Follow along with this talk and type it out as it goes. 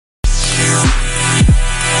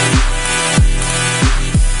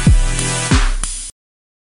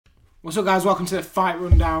What's up, guys? Welcome to the Fight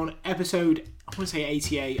Rundown, episode, I want to say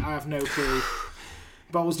 88, I have no clue.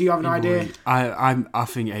 Bowles, do you have an idea? I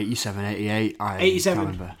think 87, 88.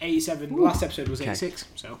 87. The last episode was 86,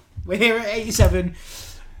 so we're here at 87.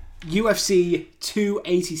 UFC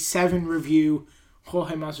 287 review.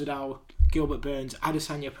 Jorge Masvidal, Gilbert Burns,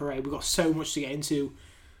 Adesanya parade. We've got so much to get into.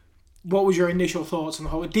 What was your initial thoughts on the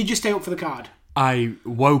whole? Did you stay up for the card? I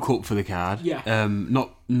woke up for the card. Yeah.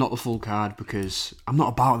 Not the full card because I'm not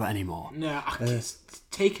about that anymore. No, it's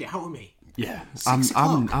taking it out of me. Yeah. 6 I'm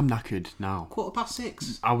o'clock. knackered now.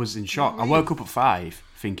 6:15. I was in shock. I woke up at 5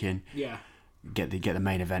 thinking, Yeah. get the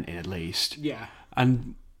main event in at least. Yeah.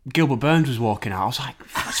 And Gilbert Burns was walking out. I was like,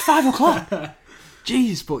 it's 5 o'clock.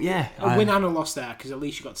 Jeez, but yeah. A win and a loss there because at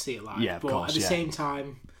least you got to see it live. Yeah, of but course, at the same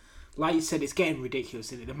time, like you said, it's getting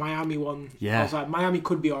ridiculous, isn't it? The Miami one, I was like, Miami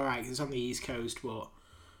could be alright because it's on the East Coast, but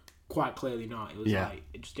quite clearly not. It was like,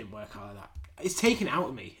 it just didn't work out like that. It's taken it out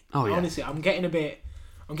of me. Oh, yeah. Honestly, I'm getting a bit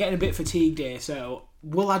fatigued here, so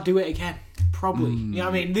will I do it again? Probably. You know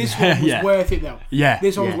what I mean? This one was worth it though. Yeah.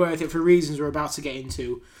 This one was worth it for reasons we're about to get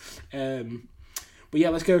into. But yeah,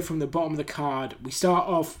 let's go from the bottom of the card. We start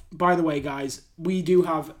off, by the way, guys, we do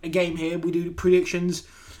have a game here. We do predictions.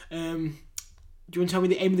 Do you want to tell me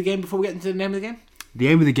the aim of the game before we get into the name of the game? The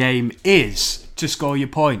aim of the game is to score your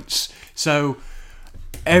points. So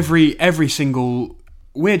every single...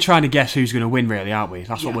 We're trying to guess who's going to win, really, aren't we?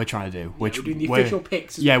 That's what we're trying to do. We're doing the official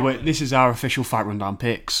picks. This is our official Fight Rundown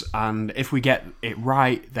picks. And if we get it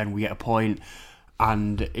right, then we get a point.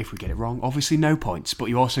 And if we get it wrong, obviously no points. But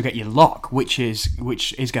you also get your lock, which is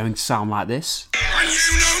going to sound like this. And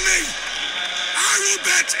you know me. I will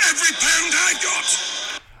bet every pound I got.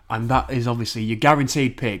 And that is obviously your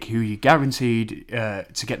guaranteed pick, who you're guaranteed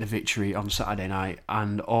to get the victory on Saturday night.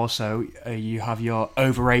 And also you have your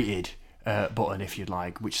overrated button, if you'd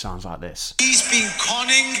like, which sounds like this. He's been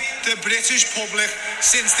conning the British public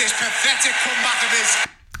since this pathetic comeback of his.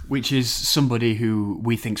 Which is somebody who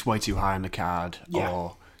we think's way too high on the card,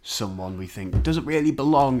 or someone we think doesn't really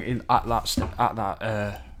belong at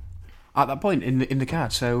that point in the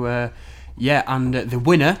card. So and the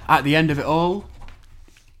winner at the end of it all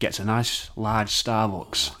gets a nice large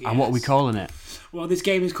Starbucks. Yes. And what are we calling it? Well, this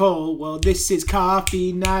game is called, this is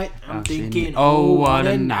coffee night. I'm thinking, what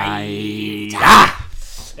a night.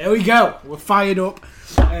 There we go. We're fired up.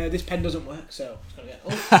 This pen doesn't work, so it's going to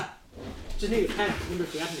get... Just need a pen. I wonder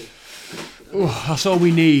if we have any. Oh, that's all we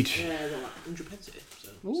need. Yeah, I've got like 100 pens here.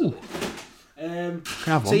 Ooh. Can I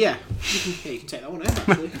have one? So yeah, you can take that one out,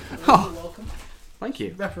 actually. You're welcome. Thank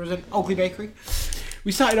you. Represent Oakley Bakery.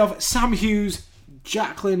 We started off Sam Hughes,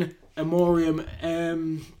 Jacqueline Amorium.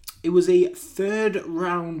 It was a third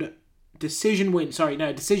round decision win.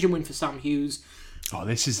 Decision win for Sam Hughes. Oh,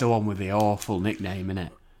 this is the one with the awful nickname, innit?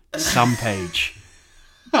 Sam Page.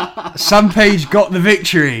 Sam Page got the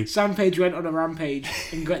victory. Sam Page went on a rampage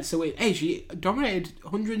and gets the win. Hey, she dominated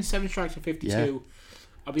 107 strikes for 52. Yeah.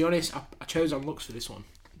 I'll be honest, I chose on looks for this one.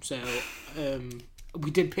 So,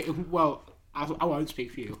 we did pick... Well, I won't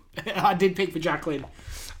speak for you. I did pick for Jacqueline.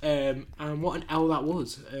 And what an L that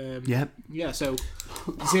was. Yeah, so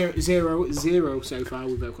 0-0 so far.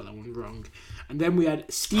 We both got that one wrong. And then we had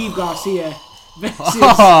Steve Garcia... versus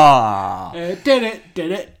guess the name.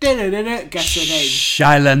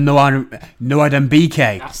 Shaila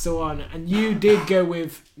Nuadambike. That's the one. And you did go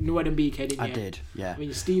with Nuadambike, didn't you? I did, yeah. I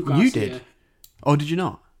mean, Steve Garcia. You did. Oh, did you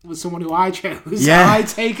not? Was someone who I chose. Yeah. I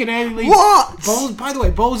take an early lead. What? Bowles, by the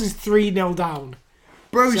way, Bowles is 3-0 down.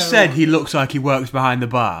 Bro said he looks like he works behind the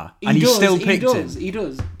bar, and you still picked him. He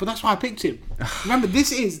does. But that's why I picked him. Remember,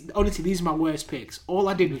 these are my worst picks. All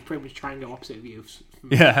I did was pretty much try and go opposite of you.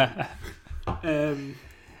 Yeah. And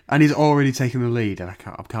he's already taken the lead, and I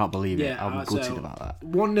can't believe it. I'm gutted about that.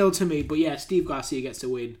 1-0 to me, but yeah, Steve Garcia gets the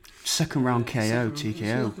win. Second round KO, TKO.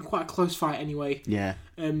 It's looking quite a close fight anyway. Yeah.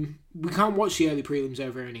 We can't watch the early prelims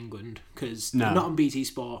over in England because they're not on BT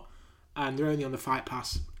Sport, and they're only on the Fight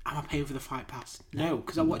Pass. Am I paying for the Fight Pass? No,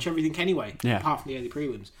 because I watch everything anyway, apart from the early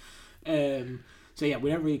prelims. So yeah, we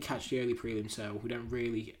don't really catch the early prelims, so we don't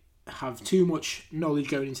really have too much knowledge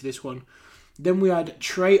going into this one. Then we had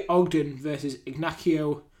Trey Ogden versus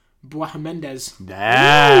Ignacio Buahamendez.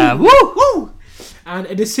 Yeah, woo! And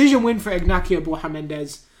a decision win for Ignacio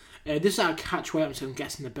Buahamendez. This is our catch weight, so I'm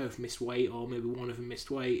guessing they both missed weight, or maybe one of them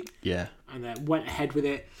missed weight. Yeah. And went ahead with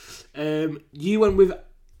it. You went with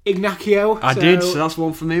Ignacio. I did, so that's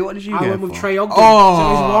one for me. What did you go for? I went with Trey Ogden.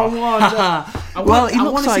 Oh! So it's 1-1. I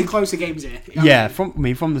want to see closer games here. Yeah, from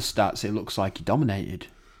the stats, it looks like he dominated.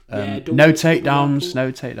 No takedowns.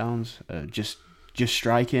 Just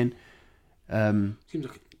striking. Seems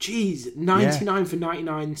like 99 for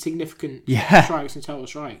 99 significant strikes and total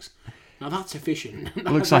strikes. Now that's efficient. It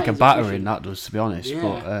looks like a battering, that does, to be honest.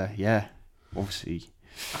 Yeah. But, obviously.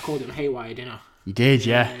 I called him haywire, didn't I? You did,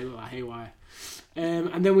 yeah. It looked like haywire.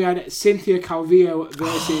 And then we had Cynthia Calvillo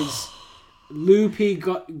versus Lupi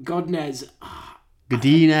Godinez.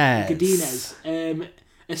 Godinez.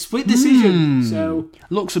 A split decision. So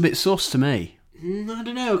looks a bit sus to me. I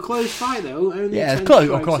don't know. A close fight, though. Only it's close.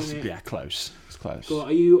 Of course, close. It's close. But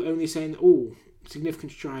are you only saying,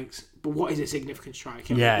 significant strikes? But what is a significant strike?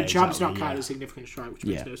 The jab's not kind of a significant strike, which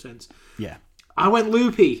makes no sense. Yeah. I went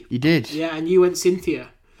Lupi. You did. Yeah, and you went Cynthia.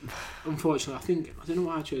 Unfortunately, I don't know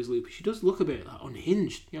why I chose Lupi. She does look a bit like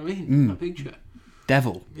unhinged. You know what I mean? That picture.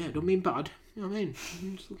 Devil. Yeah, don't mean bad. You know what I mean?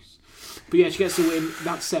 But yeah, she gets the win.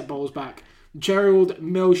 That's set Bowles back. Gerald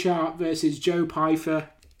Milshaw versus Joe Pyfer.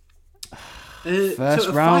 First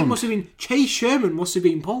round. Fight must have been... Chase Sherman must have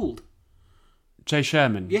been pulled. Chase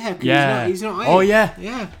Sherman? Yeah, he's not here. Oh, yeah.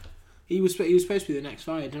 Yeah. He was supposed to be the next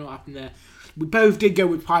fight. I don't know what happened there. We both did go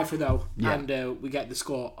with Pyfer, though. Yeah. And we get the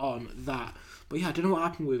score on that. But yeah, I don't know what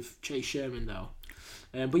happened with Chase Sherman, though.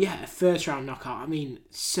 But yeah, a first round knockout. I mean,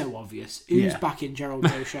 so obvious. Who's backing Gerald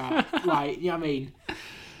Milshaw? Like, you know what I mean?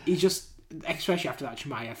 He's just... Especially after that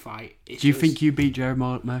Chimaev fight. Do you think you beat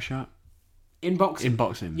Gerald Milshaw? In boxing? In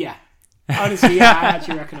boxing. Yeah. Honestly, yeah, I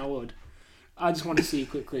actually reckon I would. I just want to see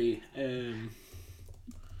quickly.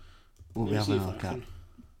 What we having a look at?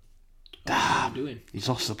 Damn, doing? He's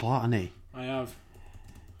lost the plot, hasn't he? I have.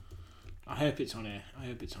 I hope it's on here.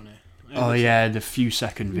 Oh yeah, the few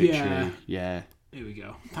second victory. Yeah. Here we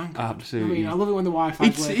go. Thank God. Absolutely. I mean, I love it when the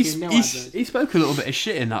Wi-Fi's working. He spoke a little bit of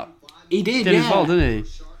shit in that. He did as well, didn't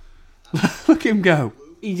he? Look him go.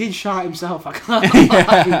 He did shite himself. I can't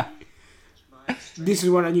lie. This is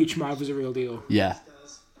when I knew Chimaev was a real deal. Yeah.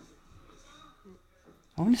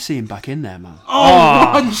 I want to see him back in there, man.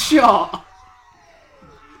 One shot.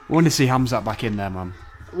 I want to see Hamzat back in there, man.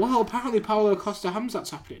 Well, apparently Paulo Costa Hamzat's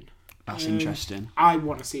happening. That's interesting. I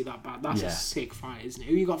want to see that back. That's a sick fight, isn't it?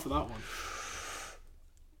 Who you got for that one?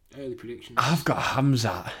 Early predictions. I've got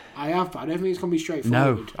Hamzat. I have, but I don't think it's going to be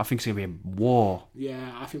straightforward. No, I think it's going to be a war.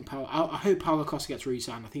 Yeah, I think I hope Paulo Costa gets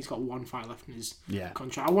re-signed. I think he's got one fight left in his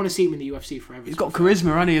contract. I want to see him in the UFC forever. He's got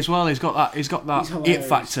charisma, hasn't he, as well? He's got that it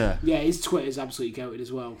factor. Yeah, his Twitter's absolutely goated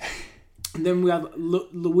as well. And then we have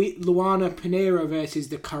Luana Pinheiro versus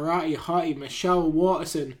the karate hottie Michelle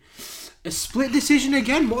Waterson. A split decision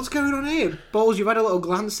again. What's going on here? Bowles, you've had a little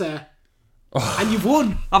glance there. And you've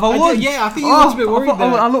won. Have I won? Yeah, I think you looked a bit worried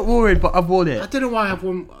there. I look worried, but I've won it. I don't know why I've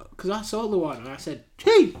won, because I saw Luana and I said,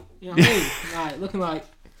 gee! You know what I mean? Like, looking like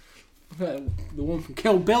the one from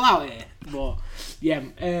Kill Bill out here. But, yeah,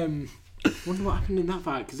 wonder what happened in that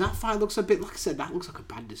fight, because that fight looks a bit, like I said, that looks like a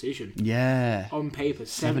bad decision. Yeah. On paper,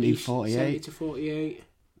 70 to 48.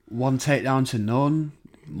 One takedown to none.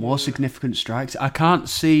 More significant strikes. I can't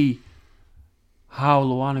see how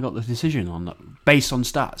Luana got the decision on that, based on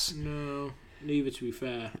stats. No, neither, to be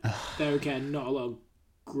fair. There again, not a lot of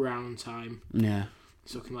ground time. Yeah.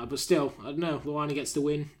 It's looking like, but still, I don't know. Luana gets the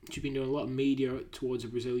win. She's been doing a lot of media towards the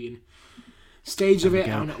Brazilian stage of it,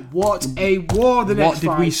 and what a war the next fight.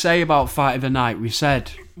 What did we say about fight of the night? We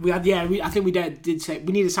said... I think we did say,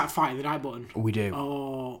 we need to start fight of the night button. We do.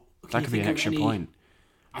 Oh, that could be an extra point.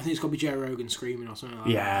 I think it's got to be Joe Rogan screaming or something like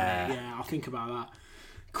that. Yeah, I'll think about that.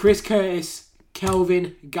 Chris Curtis,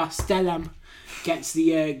 Kelvin Gastelum gets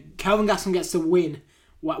the... Kelvin Gastelum gets the win.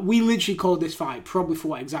 We literally called this fight probably for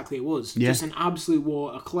what exactly it was. Yeah. Just an absolute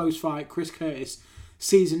war, a close fight. Chris Curtis,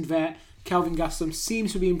 seasoned vet. Kelvin Gastelum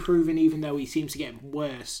seems to be improving, even though he seems to get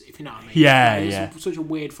worse, if you know what I mean. Yeah. He's such a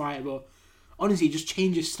weird fighter, but honestly, he just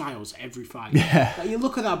changes styles every fight. Yeah. Like, you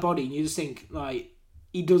look at that body and you just think, like,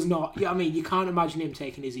 he does not... I mean, you can't imagine him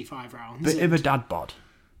taking Izzy 5 rounds. Bit of a dad bod.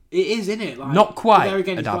 It is, isn't it? Like, not quite there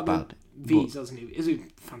again, a dad bod. V's, doesn't he? Is a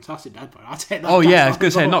fantastic dad bod. I'll take that. Oh yeah, I was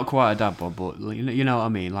gonna say not quite a dad bod, but you know what I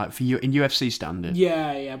mean. Like for you in UFC standard.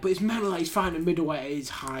 Yeah, but it's mainly like he's fighting a middleweight at his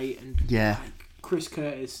height, and like Chris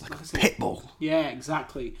Curtis, like I said, pitbull. Yeah,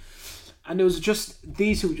 exactly. And there was just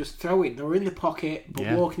these who were just throwing. They were in the pocket, but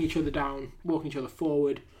walking each other down, walking each other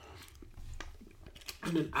forward,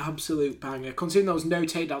 and an absolute banger. Considering there was no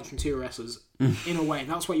takedowns from two wrestlers, in a way,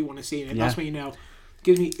 that's what you want to see, and that's what you know.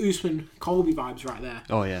 Gives me Usman Colby vibes right there.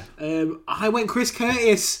 Oh, yeah. I went Chris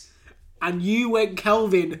Curtis and you went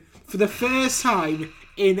Kelvin for the first time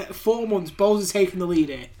in 4 months. Bowles is taking the lead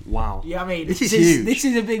here. Wow. Yeah, I mean, this is huge. This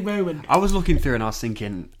is a big moment. I was looking through and I was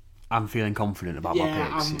thinking, I'm feeling confident about my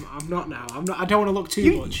picks. I'm not now. I don't want to look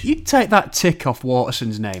too much. You'd take that tick off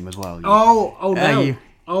Waterson's name as well. Oh no.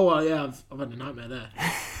 I've had a nightmare there.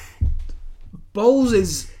 Bowles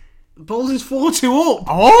is 4-2 up.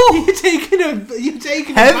 Oh, you're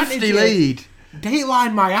taking hefty lead.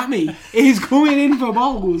 Dateline Miami is coming in for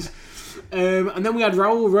balls. And then we had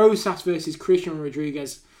Raul Rosas versus Christian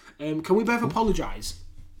Rodriguez. Can we both apologise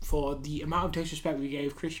for the amount of disrespect we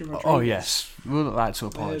gave Christian Rodriguez? Oh yes, we'd like to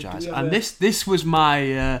apologise. And this was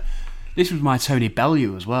my Tony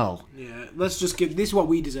Bellew as well. Yeah, let's just give. This is what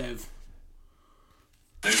we deserve.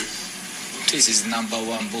 This is number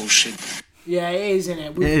one bullshit. Yeah, it is, isn't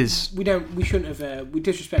it? It is. We shouldn't have. We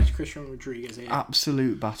disrespected Christian Rodriguez here.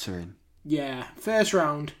 Absolute battering. Yeah, first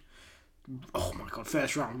round. Oh my god,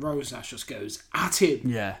 first round, Rosas just goes at him.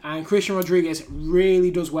 Yeah. And Christian Rodriguez really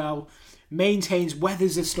does well, maintains,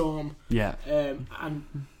 weathers the storm. Yeah. And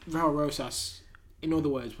Raul Rosas, in other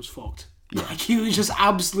words, was fucked. Yeah. Like, he was just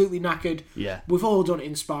absolutely knackered. Yeah. We've all done it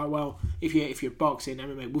in spar. Well, if you're boxing,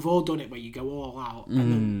 MMA, we've all done it where you go all out. And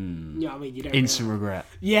then, you know what I mean? You don't instant regret.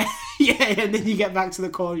 Yeah, yeah, and then you get back to the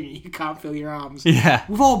corner and you can't feel your arms. Yeah.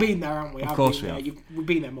 We've all been there, haven't we? Of course we have. We've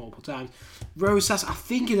been there multiple times. Rosas, I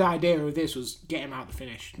think his idea of this was get him out the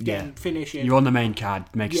finish. Finishing. You're on the main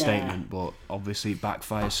card, make a statement, but obviously it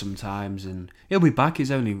backfires sometimes, and he'll be back. Is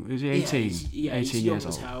he 18? He's 18 young years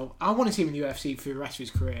as old. hell. I want to see him in the UFC for the rest of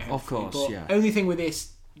his career. Of course, but yeah. Only thing with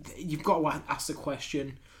this, you've got to ask the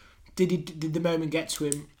question: Did the moment get to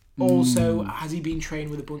him? Also, has he been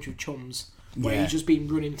trained with a bunch of chums where he's just been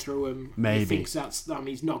running through them? Maybe he thinks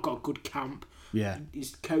he's not got a good camp. Yeah,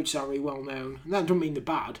 his coaches are really well known, and that doesn't mean they're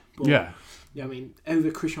bad. But, yeah. I mean,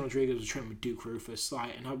 over Christian Rodriguez was trained with Duke Rufus,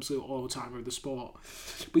 like an absolute all-timer of the sport.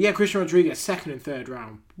 But yeah, Christian Rodriguez, second and third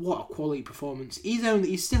round, what a quality performance.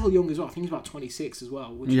 He's still young as well. I think he's about 26 as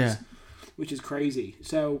well, which is crazy.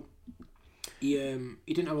 So he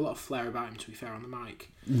didn't have a lot of flair about him, to be fair, on the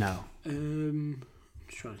mic. No. I'm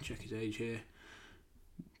just trying to check his age here.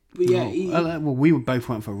 But yeah, we both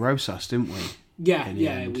went for Rosas, didn't we? Yeah,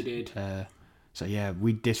 we did. So yeah,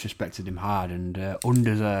 we disrespected him hard and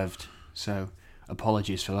undeserved. So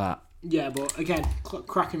apologies for that. Yeah, but again,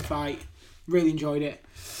 cracking fight. Really enjoyed it.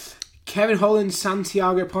 Kevin Holland,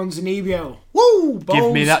 Santiago Ponzinibbio. Woo! Bowles.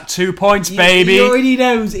 Give me that 2 points, baby.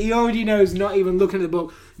 He already knows. Not even looking at the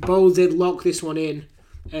book. Bowles did lock this one in.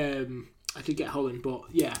 I did get Holland, but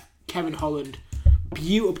yeah, Kevin Holland.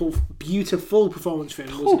 Beautiful performance for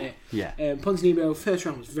him, wasn't it? Yeah. Ponzinibbio, first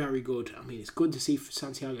round was very good. I mean, it's good to see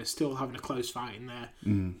Santiago still having a close fight in there.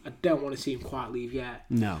 I don't want to see him quite leave yet.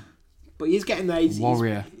 No. But he's getting there.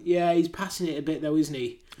 Warrior. He's passing it a bit though, isn't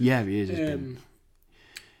he? Yeah, he is.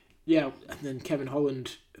 Yeah, and then Kevin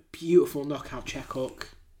Holland, beautiful knockout check hook,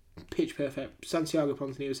 pitch perfect. Santiago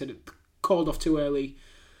Ponzinibbio said it called off too early.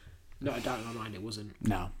 Not a doubt in my mind it wasn't.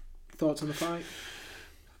 No. Thoughts on the fight?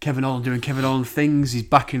 Kevin Holland doing Kevin Holland things. He's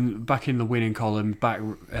back in the winning column, back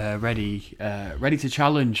ready to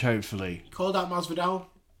challenge. Hopefully. He called out Masvidal,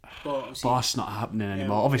 but that's not happening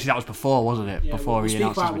anymore. Obviously, that was before, wasn't it? Yeah, before he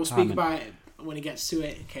announced his retirement. We'll speak about it when he gets to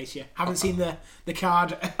it, in case you haven't seen the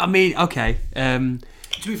card. I mean, okay.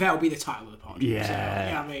 To be fair, it'll be the title of the podcast. Yeah. So,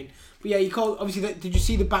 yeah, I mean, but yeah, you called. Obviously, did you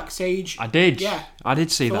see the backstage? I did. Yeah, I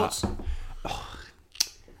did see Thoughts? that.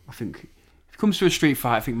 I think if it comes to a street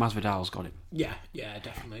fight, I think Masvidal's got it. Yeah,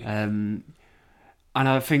 definitely. And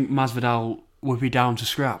I think Masvidal would be down to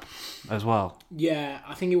scrap as well. Yeah,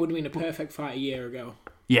 I think it would have been a perfect fight a year ago.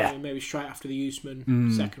 Yeah. I mean, maybe straight after the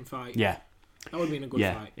Usman second fight. Yeah. That would have been a good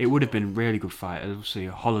fight. It would have been a really good fight. Obviously,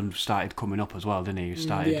 Holland started coming up as well, didn't he?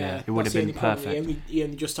 It would have been perfect. He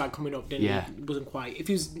only just started coming up, didn't he? It wasn't quite. If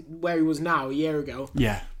he was where he was now a year ago,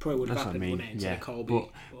 probably would have happened, wouldn't it? Instead of Colby.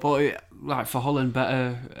 But like for Holland,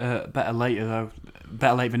 better later though.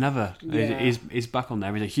 Better late than never. Yeah. He's back on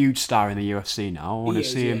there. He's a huge star in the UFC now. I want to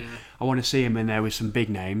see him. I want to see him in there with some big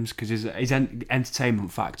names because his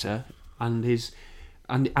entertainment factor and he's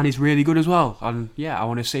really good as well. And yeah, I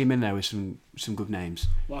want to see him in there with some good names.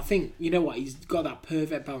 Well, I think you know what, he's got that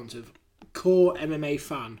perfect balance of core MMA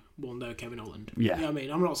fan will know Kevin Holland. Yeah, you know what I mean,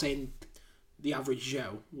 I'm not saying the average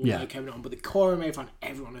Joe will know Kevin Holland, but the core MMA fan,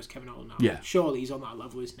 everyone knows Kevin Holland now. Yeah, surely he's on that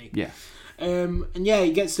level, isn't he? Yeah. And yeah,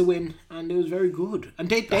 he gets the win, and it was very good. And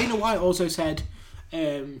Dana White also said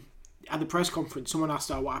at the press conference, someone asked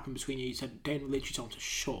what happened between you. He said Dana literally told him to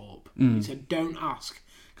shut up. He said, "Don't ask,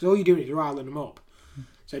 because all you're doing is riling them up."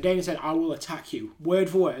 So Dana said, "I will attack you," word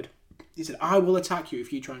for word. He said, "I will attack you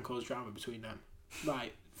if you try and cause drama between them."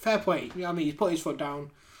 Right, fair play. You know what I mean? He's put his foot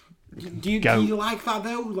down. Do you like that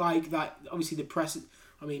though? Like that? Obviously, the press.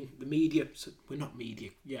 I mean, the media. We're not media.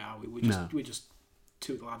 Yeah, we're just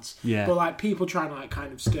two lads. Yeah. But like people trying to like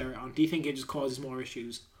kind of stir it on. Do you think it just causes more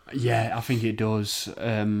issues? Yeah, I think it does.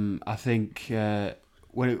 I think Dana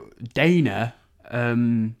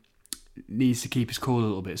needs to keep his cool a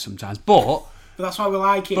little bit sometimes. But But that's why we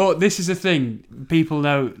like it. But this is the thing. People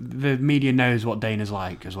know, the media knows what Dana's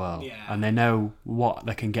like as well. Yeah. And they know what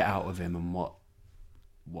they can get out of him and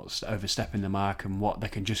what's overstepping the mark and what they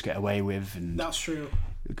can just get away with. And that's true.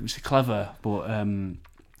 It's clever, but I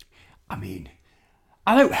mean,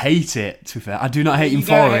 I don't hate it, to be fair. I do not hate him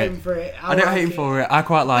for it. I don't hate him for it. I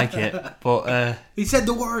quite like it. But he said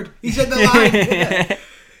the word. He said the line.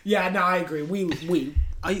 Yeah, no, I agree.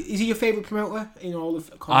 Is he your favourite promoter in all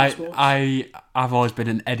of combat sports? I've always been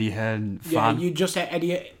an Eddie Hearn fan. Yeah, you just said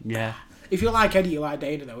Eddie. Yeah. If you like Eddie, you like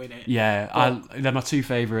Dana, though, innit? Yeah, they're my two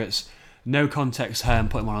favourites. No context Hearn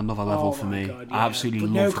put him on another level for me. God, yeah. I absolutely but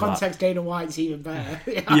love no context that. Dana White's even better.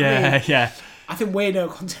 Yeah. I think we're no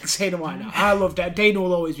context Dana White now. I love that. Dana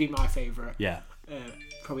will always be my favourite. Yeah.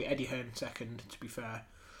 Probably Eddie Hearn second, to be fair.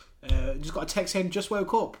 Just got a text saying just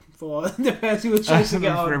woke up for the person who was supposed to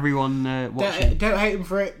get on. For everyone watching. Don't hate him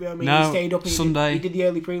for it. I mean, no, he stayed up and Sunday. He did the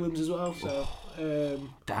early prelims as well. So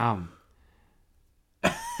damn.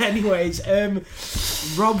 Anyways,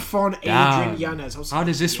 Rob Font, Adrian Yanez. How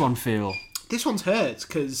does this one feel? This one's hurt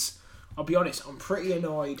because I'll be honest, I'm pretty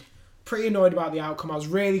annoyed. Pretty annoyed about the outcome. I was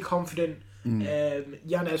really confident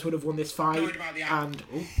Yanez would have won this fight. And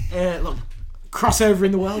look, crossover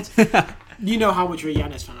in the world. You know how much of a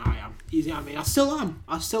Yanez fan I am. I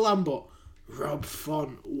still am. But Rob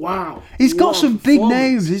Font, wow, he's got some big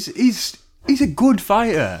names. He's a good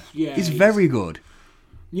fighter. Yeah, he's very good.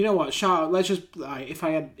 You know what? Let's just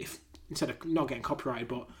if instead of not getting copyrighted,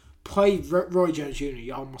 but play Roy Jones Jr.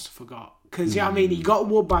 Y'all must have forgot because he got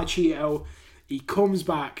whooped by Cheeto. He comes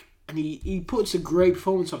back and he puts a great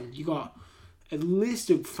performance on. You got a list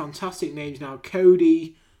of fantastic names now: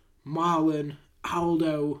 Cody, Marlon,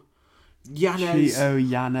 Aldo, Yanez. Cheeto,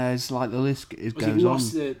 Yanez, like the list goes on. He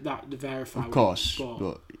lost the verified, of course,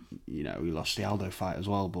 but he lost the Aldo fight as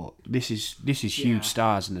well. But this is huge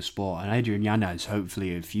stars in the sport, and Adrian Yanez,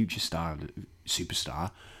 hopefully a future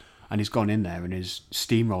superstar, and he's gone in there and has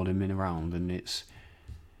steamrolled him in around, and it's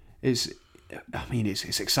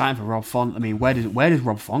exciting for Rob Font. I mean, where does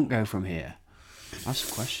Rob Font go from here? That's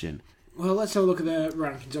the question. Well, let's have a look at the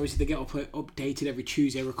rankings. Obviously, they get updated every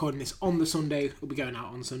Tuesday. Recording this on the Sunday. We'll be going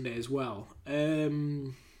out on Sunday as well. Where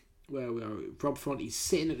we are, Rob Font, he's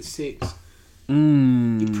sitting at the 6th.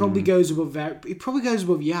 He probably goes above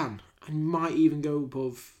Jan, and might even go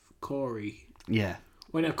above Corey. Yeah.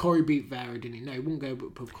 When Corey beat Vera, didn't he? No, he won't go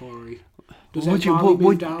above Corey. Does Marley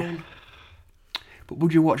move down? But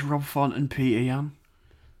would you watch Rob Font and Peter Yan?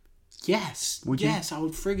 Yes. Yes, I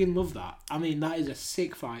would friggin' love that. I mean, that is a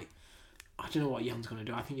sick fight. I don't know what Jan's going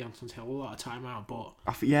to do. I think Jan's going to take a lot of time out, but...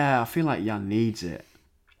 I feel like Jan needs it.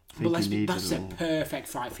 That's a perfect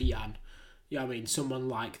fight for Jan. Yeah, I mean, someone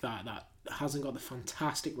like that hasn't got the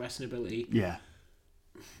fantastic wrestling ability. Yeah.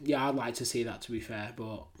 Yeah, I'd like to see that, to be fair,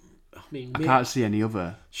 but... I mean... I can't see any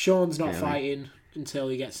other... Sean's not fighting until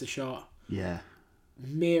he gets the shot. Yeah.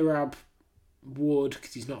 Merab would,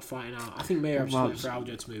 because he's not fighting out. I think Merab's waiting for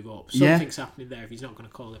Aljo to move up. Something's happening there if he's not going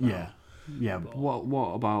to call him out. Yeah, but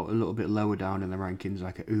what about a little bit lower down in the rankings,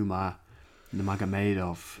 like a Umar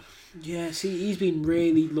Nurmagomedov? Yeah, see, he's been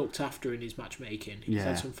really looked after in his matchmaking. He's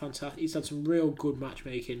had some real good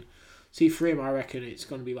matchmaking. See, for him, I reckon it's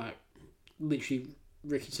going to be like literally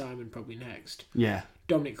Ricky Simon probably next. Yeah.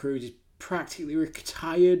 Dominic Cruz is practically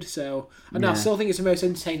retired, so I still think it's the most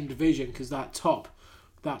entertaining division because that top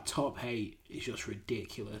 8 is just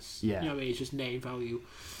ridiculous. Yeah. You know what I mean? It's just name value.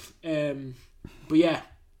 But yeah,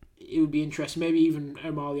 it would be interesting. Maybe even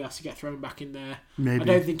O'Malley has to get thrown back in there. Maybe. I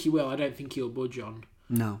don't think he will. I don't think he'll budge on.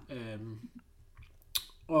 No.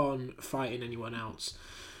 On fighting anyone else.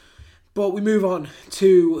 But we move on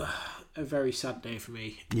to a very sad day for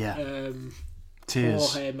me. Yeah.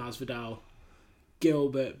 Tears. Jorge Masvidal,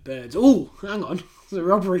 Gilbert Burns. Oh, hang on. It's a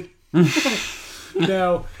robbery.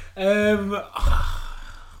 No.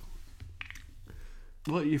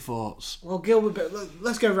 What are your thoughts? Well, Gilbert,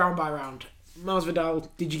 let's go round by round. Masvidal,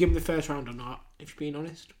 did you give him the first round or not, if you're being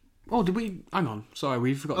honest? Oh, did we? Hang on. Sorry,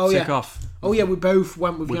 we forgot to tick off. Oh, yeah, we both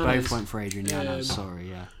went with Yanez. We both went for Adrian Yanez, sorry,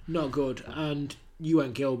 yeah. Not good. And you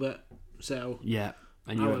went Gilbert, so... Yeah,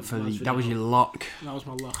 and you went for that was your lock. That was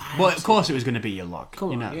my lock. Well, of course it was going to be your lock.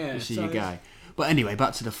 Come on, yeah. This is your guy. But anyway,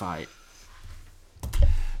 back to the fight.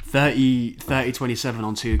 30-27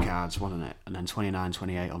 on 2 cards, wasn't it? And then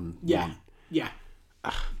 29-28 on 1. Yeah.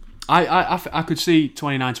 I could see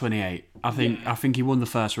 29-28. I think he won the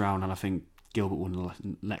first round, and I think Gilbert won the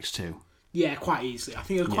next 2. Yeah, quite easily. I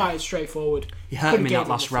think it was quite straightforward. He hurt him in that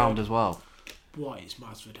last round as well. What is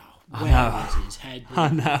Masvidal? Where is his head? I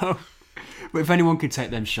know. But if anyone could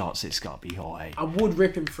take them shots, it's got to be Jorge. I would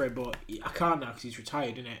rip him for it, but I can't now because he's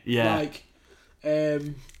retired, isn't it? Yeah. Like,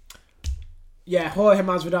 Yeah, Jorge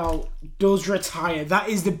Masvidal does retire. That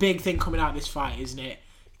is the big thing coming out of this fight, isn't it?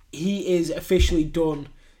 He is officially done.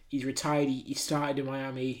 He's retired. He started in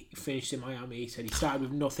Miami. He finished in Miami. He said he started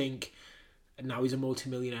with nothing, and now he's a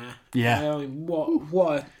multimillionaire. Yeah. I mean,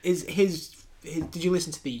 what is his? Did you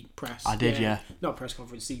listen to the press? I did, yeah. Not press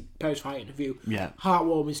conference, the post-fight interview. Yeah.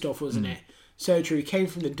 Heartwarming stuff, wasn't it? So true. He came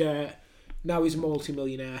from the dirt. Now he's a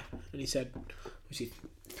multi-millionaire. And he said, obviously,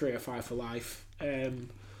 3 or 5 for life.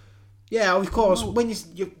 Yeah, of course. When you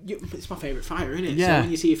it's my favourite fighter, isn't it? Yeah. So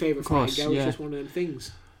when you see your favourite fighter go, it's just one of them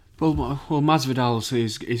things. Well, Masvidal,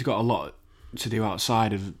 he's got a lot to do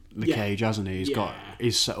outside of the cage, hasn't he?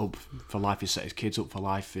 He's set up for life. He's set his kids up for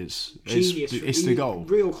life. It's the goal.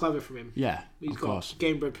 Real clever from him. Yeah, he's got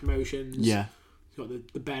Game Bread Promotions. Yeah, he's got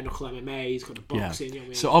the bare knuckle MMA. He's got the boxing. You know what I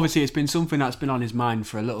mean? So obviously, it's been something that's been on his mind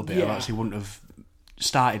for a little bit. I actually wouldn't have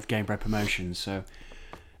started Game Bread Promotions. So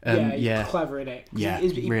he's clever in it. Yeah,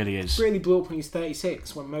 he really is. Really blew up when he's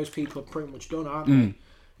 36, when most people are pretty much done, aren't they?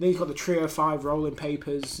 Then he's got the Trio 5 rolling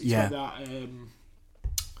papers. He's got that.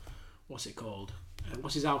 What's it called?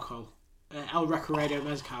 What's his alcohol? El Recorrido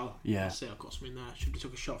Mezcal. Yeah. I've got something there. Should have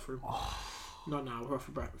took a shot for him. Not now. We're off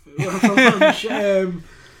for breakfast. We're off for lunch. I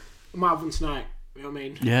might have one tonight. You know what I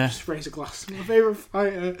mean? Yeah. Just raise a glass. My favourite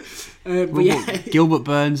fighter. But Gilbert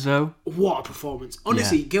Burns, though. What a performance.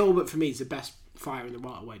 Honestly, Gilbert for me is the best fighter in the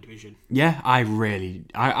welterweight division. Yeah, I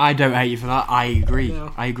don't hate you for that. I agree.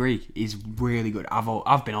 No. I agree. He's really good.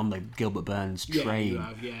 I've been on the Gilbert Burns train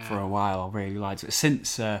for a while. I really liked it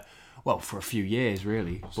since for a few years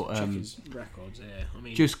really. But check his records here. I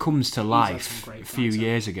mean, just comes to life a few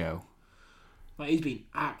years ago. Like, he's been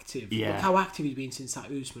active. Yeah. Look how active he's been since that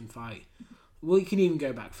Usman fight. Well, you can even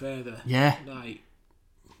go back further. Yeah. Like,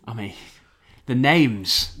 I mean, the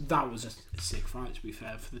names. That was a sick fight, to be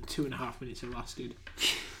fair, for the 2.5 minutes it lasted.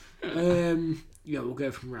 We'll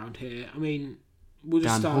go from around here. I mean, we'll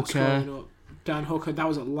just start scrolling up. Dan Hooker, that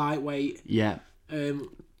was at lightweight. Yeah.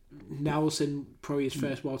 Nelson, probably his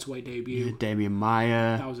first welterweight debut. Yeah, Damian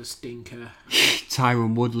Maia. That was a stinker.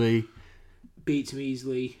 Tyron Woodley. Beats him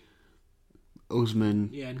easily. Usman.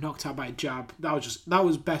 Yeah, knocked out by a jab. That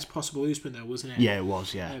was best possible Usman though, wasn't it? Yeah, it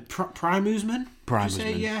was, yeah. Prime Usman? Prime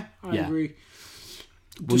Usman. Yeah, I agree.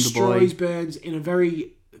 Wonder Destroys Boy. Burns in a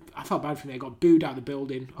very... I felt bad for him. They got booed out of the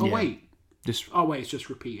building. Wait, it's just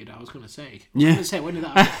repeated. I was going to say. When did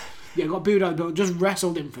that happen? Yeah, got booed out of the building. Just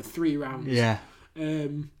wrestled him for 3 rounds. Yeah.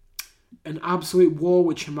 An absolute war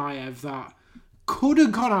with Chimaev that could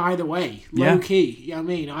have gone either way. Low key. You know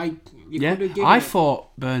what I mean? I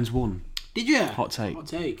thought Burns won. Did you? Hot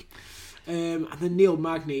take. And then Neil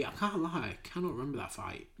Magny, I can't lie, I cannot remember that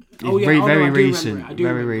fight. Very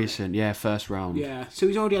recent. Yeah, first round. Yeah, so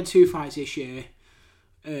he's already had 2 fights this year.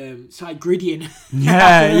 Started griddying.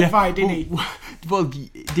 Yeah. Fight, didn't he? Well,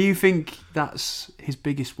 do you think that's his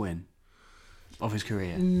biggest win of his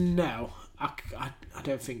career? No, I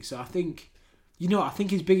don't think so. I think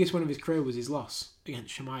his biggest win of his career was his loss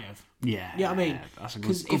against Chimaev. Yeah. Yeah, I mean,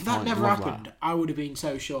 because if that never happened, I would have been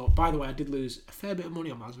so short. By the way, I did lose a fair bit of money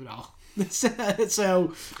on Masvidal.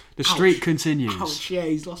 So the streak continues. Ouch, yeah,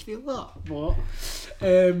 he's lost me a lot. But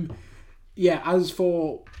as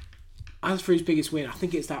for his biggest win, I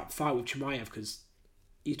think it's that fight with Chimaev, because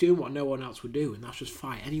he's doing what no one else would do, and that's just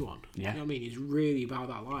fight anyone. Yeah. You know what I mean? He's really about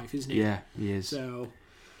that life, isn't he? Yeah, he is. So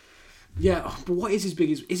yeah, but what is his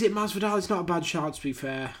biggest? Is it Masvidal? It's not a bad shot, to be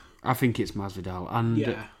fair. I think it's Masvidal,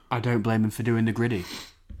 and I don't blame him for doing the gritty.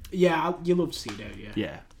 Yeah, you love to see, don't you?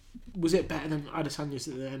 Yeah. Was it better than Adesanya's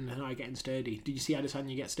at the end and I getting sturdy? Did you see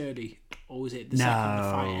Adesanya get sturdy? Or was it the second the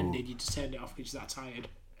fight ended, you just turned it off because you're that tired?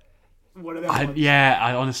 One of them ones.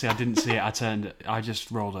 I honestly, I didn't see it. I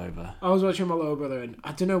just rolled over. I was watching my little brother, and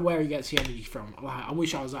I don't know where he gets the energy from. Like, I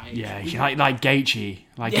wish I was that age. Yeah, like Gaethje.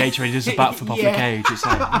 Like Gaethje when he does the back flip off the cage. It's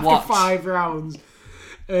like, after what? 5 rounds.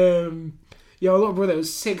 My little brother, it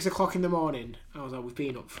was 6 o'clock in the morning. I was like, we've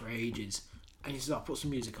been up for ages. And he said, I'll put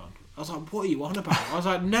some music on. I was like, what are you on about? I was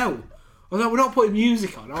like, no. I was like, we're not putting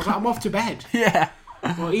music on. I was like, I'm off to bed. Yeah.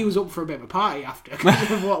 Well, he was up for a bit of a party after,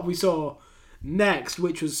 because of what we saw next,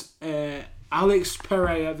 which was Alex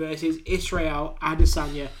Pereira versus Israel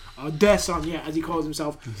Adesanya, or Adesanya as he calls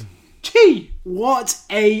himself. Gee, what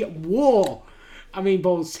a war! I mean,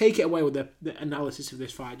 Balls, take it away with the analysis of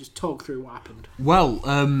this fight. Just talk through what happened. Well,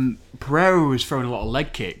 Pereira was throwing a lot of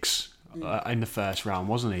leg kicks in the first round,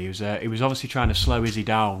 wasn't he? He was obviously trying to slow Izzy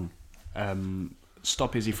down,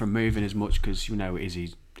 stop Izzy from moving as much, because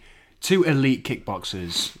Izzy, 2 elite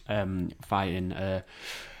kickboxers fighting. A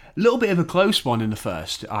little bit of a close one in the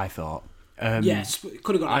first, I thought. Yes,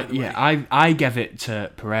 could have gone either way. I gave it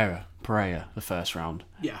to Pereira the first round.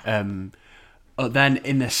 Yeah. But then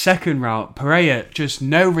in the second round, Pereira, just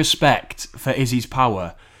no respect for Izzy's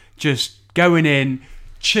power. Just going in,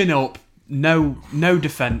 chin up, no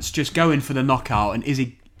defence, just going for the knockout. And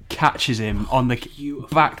Izzy catches him on the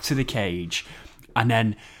back to the cage. And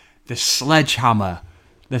then the sledgehammer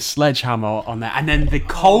on there. And then the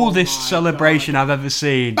coldest celebration I've ever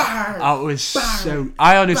seen. I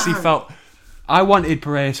honestly felt... I wanted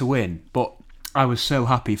Pereira to win, but I was so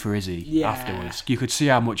happy for Izzy afterwards. You could see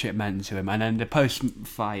how much it meant to him. And then the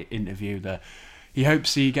post-fight interview, he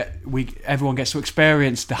hopes everyone gets to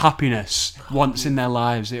experience the happiness once in their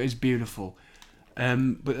lives. It was beautiful.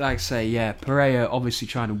 But like I say, Pereira obviously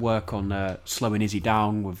trying to work on slowing Izzy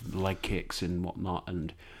down with leg kicks and whatnot.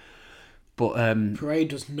 But Pereira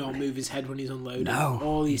does not move his head when he's unloading. No,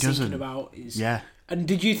 all he's thinking about is... And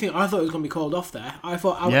did you think... I thought it was going to be called off there. I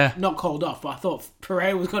thought... Not called off, but I thought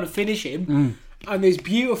Pereira was going to finish him. And this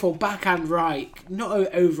beautiful backhand right, not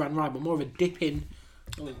overhand right, but more of a dipping,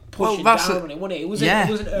 pushing down on it, wasn't it? It was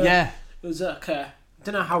like I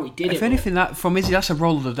don't know how he did it. If anything, that from Izzy, that's a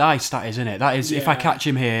roll of the dice, that is, isn't it? That is, if I catch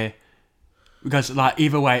him here... Because, like,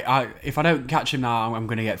 either way, if I don't catch him now, I'm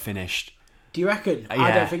going to get finished. Do you reckon? Yeah.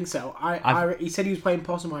 I don't think so. He said he was playing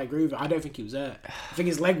possum. I agree with it. I don't think he was hurt. I think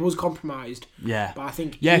his leg was compromised. Yeah. But I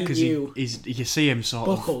think because you see him sort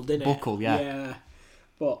buckled, didn't it? Buckled, yeah. Yeah.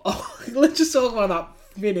 But let's just talk about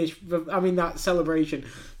that finish. I mean, that celebration.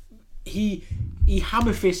 He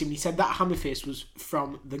hammer fisted him. He said that hammer fist was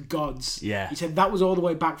from the gods. Yeah. He said that was all the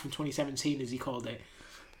way back from 2017, as he called it.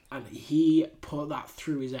 And he put that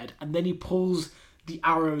through his head. And then he pulls the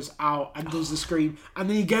arrows out and does the scream, and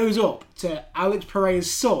then he goes up to Alex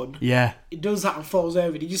Pereira's son. Yeah, he does that and falls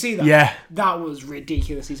over. Did you see that? Yeah, that was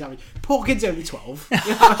ridiculous. He's having poor kid's only 12. You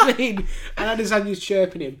know what I mean? And Adesanya's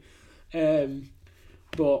chirping him,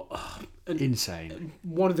 insane.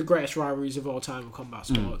 One of the greatest rivalries of all time in combat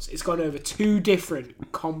sports. It's gone over 2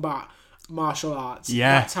 different combat martial arts.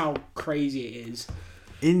 Yeah, that's how crazy it is.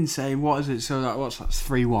 Insane. What is it? So that's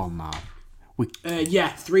 3-1 now.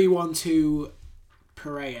 3-1 to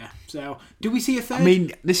Pereira. So, do we see a third? I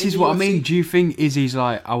mean, this is what UFC? I mean. Do you think Izzy's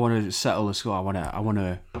like, I want to settle the score. I want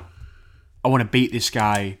to beat this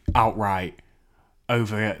guy outright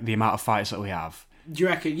over the amount of fights that we have? Do you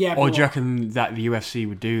reckon? Yeah. Or do you reckon that the UFC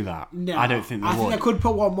would do that? No, I don't think they would. I think they could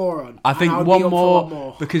put one more on. I think one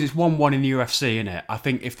more because it's 1-1 in the UFC, innit? I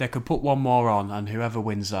think if they could put one more on, and whoever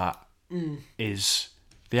wins that is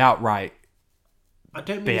the outright. I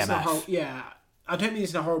don't mean BMF. I don't mean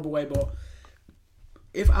this in a horrible way, but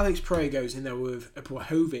if Alex Pereira goes in there with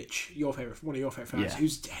Blachowicz, one of your favourite fighters,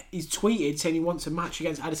 he's tweeted saying he wants a match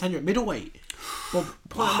against Adesanya at middleweight. But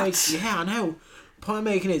point I know. Point I'm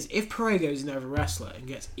making is, if Pereira goes in there as a wrestler and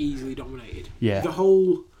gets easily dominated, the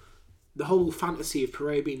whole fantasy of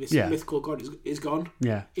Pereira being this mythical god is gone.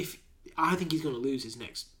 Yeah. I think he's going to lose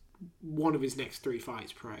one of his next 3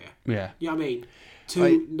 fights, Pereira. Yeah. You know what I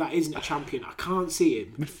mean? That isn't a champion. I can't see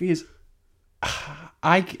him. But the thing is,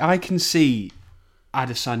 I can see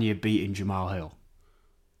Adesanya beating Jamal Hill.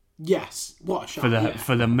 Yes, what a shot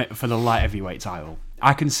for the light heavyweight title.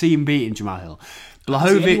 I can see him beating Jamal Hill.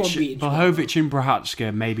 Blachowicz and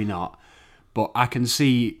Prochazka, maybe not, but I can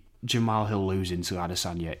see Jamal Hill losing to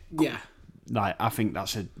Adesanya. Yeah, I think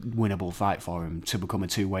that's a winnable fight for him to become a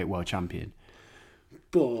 2-weight world champion.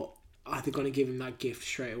 But are they going to give him that gift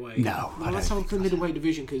straight away? No. Let's have a look at the middleweight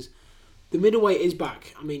division, because the middleweight is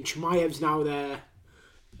back. I mean, Chimaev's now there.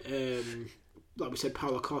 Like we said,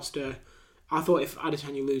 Paulo Costa. I thought if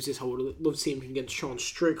Adesanya loses, I would have loved to see him against Sean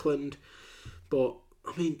Strickland. But,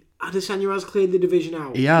 I mean, Adesanya has cleared the division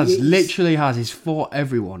out. He has. Literally has. He's fought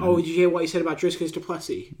everyone. Oh, did you hear what he said about Dricus du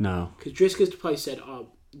Plessis? No. Because Dricus du Plessis said,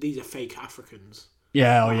 these are fake Africans.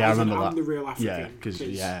 Yeah, I remember that. I'm the real African. Yeah, because,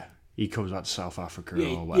 he comes out to South Africa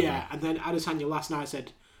or whatever. Yeah, and then Adesanya last night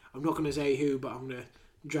said, I'm not going to say who, but I'm going to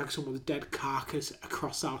drag someone's dead carcass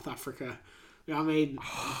across South Africa. You know what I mean?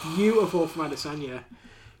 Beautiful from Adesanya.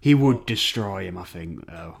 He would destroy him, I think,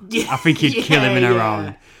 though. Yeah, I think he'd kill him in a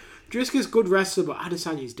round. Driscoll's good wrestler, but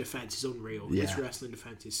Adesanya's defence is unreal. Yeah. His wrestling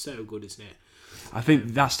defence is so good, isn't it? I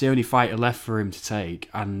think that's the only fighter left for him to take,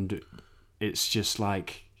 and it's just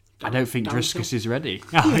like, I don't think Driscoll is ready.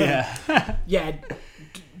 Oh, yeah. Yeah.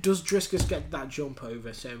 Does Driscoll get that jump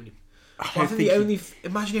over so many? I think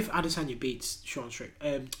imagine if Adesanya beats Sean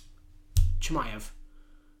Chimaev.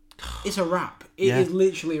 It's a wrap. It is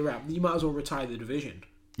literally a wrap. You might as well retire the division.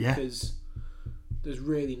 Yeah. Because there's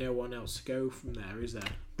really no one else to go from there, is there?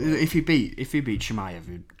 If he beat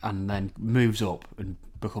Chimaev and then moves up and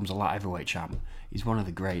becomes a light heavyweight champ, he's one of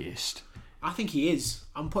the greatest. I think he is.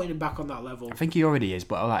 I'm putting him back on that level. I think he already is,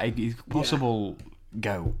 but like his possible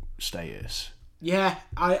GOAT status. Yeah,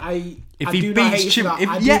 If I he do beats not hate you for that.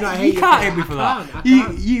 I do not hate you can't hit me for that. I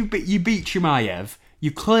can't. You beat Chimaev.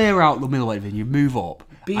 You clear out the middleweight division. You move up,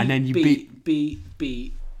 and then you beat.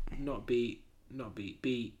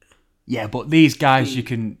 Yeah, but these guys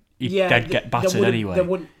they'd get battered anyway. They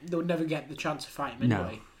would never get the chance to fight him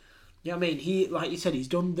anyway. You know what I mean? He, like you said, he's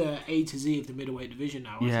done the A to Z of the middleweight division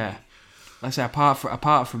now. Yeah. Let's say apart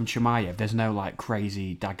from Chimaev, there's no like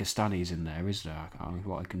crazy Dagestanis in there, is there? I can't remember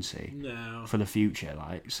what I can see. No. For the future,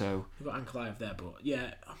 like so. We've got Ankalaev there, but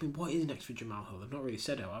yeah, I mean, what is next for Jamal Hill? They've not really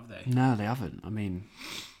said it, have they? No, they haven't. I mean,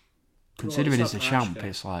 considering it's a champ,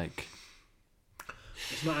 it's like.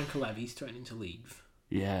 It's not Ankalaev. He's threatening to leave.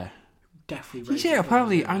 Yeah. Definitely. You see,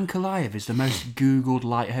 apparently Ankalaev is the most Googled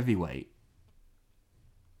light heavyweight.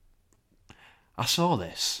 I saw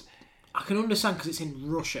this. I can understand because it's in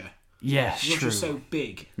Russia. Yeah, it's Russia's true. so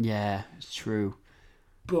big. Yeah, it's true.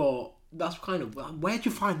 But that's kind of... Where'd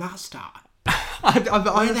you find that stat? I'm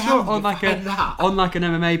sure on like an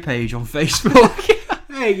MMA page on Facebook.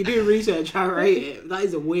 Hey, you do research, I rate it. That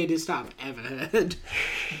is the weirdest stat I've ever heard.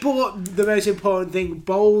 But the most important thing,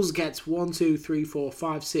 Bowles gets 1, 2, 3, 4,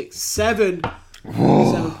 5, 6, 7.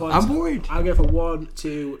 Whoa, 7 points. I'm worried. I'll go for 1,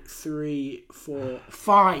 2, 3, 4,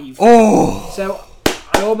 5. Oh! So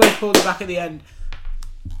I almost pulled it back at the end.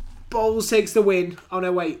 Bowles takes the win. Oh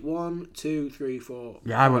no, wait. 1, 2, 3, 4.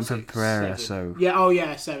 Yeah, I went for Pereira, 7. So. Yeah, oh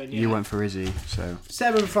yeah, 7. Yeah. You went for Izzy, so.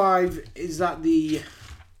 7-5. Is that the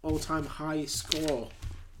all-time high score?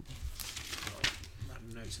 I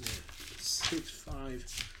have notes in here.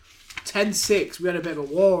 6-5. 10-6. We had a bit of a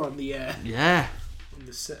war on the. Yeah. On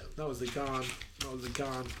the that was the Garn. That was the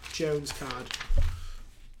Garn Jones card.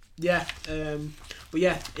 Yeah. But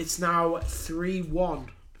yeah, it's now 3-1.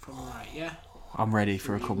 If I'm right, yeah. I'm ready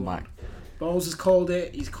for a comeback. Bowles has called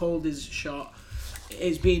it. He's called his shot.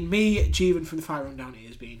 It's been me, Jeevan from the Fight Rundown. It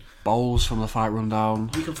has been Bowles from the Fight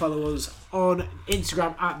Rundown. You can follow us on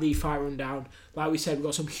Instagram at the Fight Rundown. Like we said, we've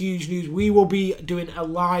got some huge news. We will be doing a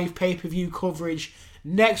live pay-per-view coverage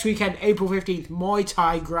next weekend, April 15th, Muay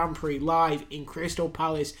Thai Grand Prix live in Crystal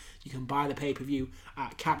Palace. You can buy the pay-per-view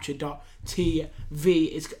at capture.tv.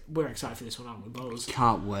 We're excited for this one, aren't we, Bowles?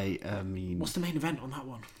 Can't wait. I mean, what's the main event on that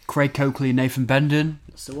one? Craig Coakley and Nathan Bendon.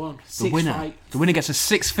 That's the one. The winner. Fight. The winner gets a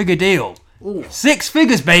 6-figure deal. Ooh. 6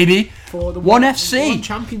 figures, baby. For the ONE FC. One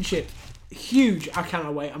championship. Huge. I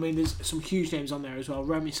cannot wait. I mean, there's some huge names on there as well.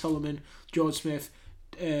 Remy Solomon, George Smith,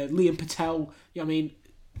 Liam Patel. You know what I mean?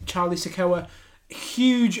 Charlie Sakoa.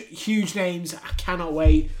 Huge names. I cannot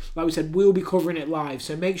wait. Like we said, we'll be covering it live,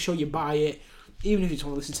 so make sure you buy it, even if you just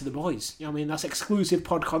want to listen to the boys. You know what I mean? That's exclusive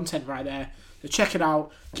pod content right there. So check it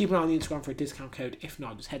out. Keep an eye on the Instagram for a discount code. If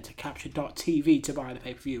not, just head to capture.tv to buy the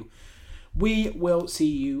pay-per-view. We will see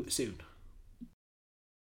you soon.